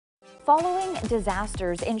Following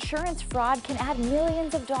disasters, insurance fraud can add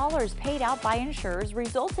millions of dollars paid out by insurers,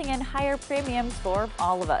 resulting in higher premiums for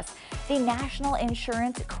all of us. The National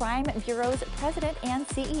Insurance Crime Bureau's president and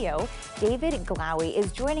CEO, David Glowy,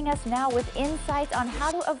 is joining us now with insights on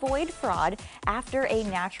how to avoid fraud after a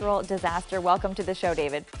natural disaster. Welcome to the show,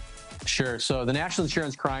 David. Sure. So the National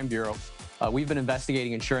Insurance Crime Bureau, we've been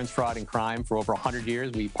investigating insurance fraud and crime for over 100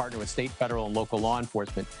 years. We partner with state, federal, and local law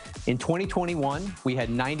enforcement. In 2021, we had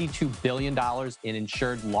 $92 billion in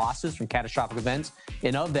insured losses from catastrophic events,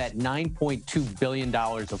 and of that, $9.2 billion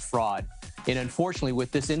of fraud. And unfortunately,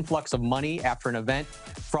 with this influx of money after an event,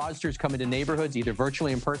 fraudsters come into neighborhoods, either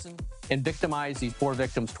virtually or in person, and victimize these poor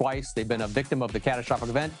victims twice. They've been a victim of the catastrophic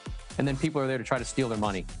event, and then people are there to try to steal their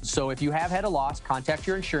money. So if you have had a loss, contact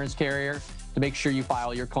your insurance carrier to make sure you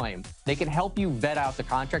file your claim. They can help you vet out the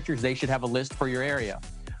contractors. They should have a list for your area.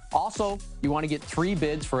 Also, you want to get 3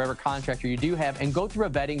 bids for every contractor you do have and go through a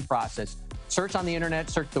vetting process. Search on the internet,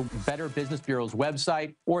 search the Better Business Bureau's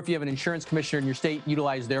website, or if you have an insurance commissioner in your state,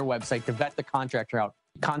 utilize their website to vet the contractor out.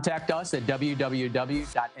 Contact us at www.nicb.org.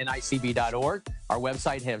 Our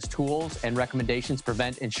website has tools and recommendations to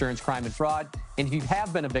prevent insurance crime and fraud. And if you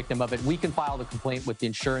have been a victim of it, we can file the complaint with the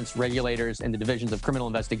insurance regulators and the divisions of criminal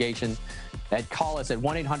investigation. Call us at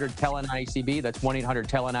 1-800-TEL-NICB. That's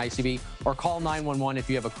 1-800-TEL-NICB. Or call 911 if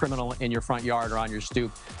you have a criminal in your front yard or on your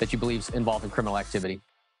stoop that you believe is involved in criminal activity.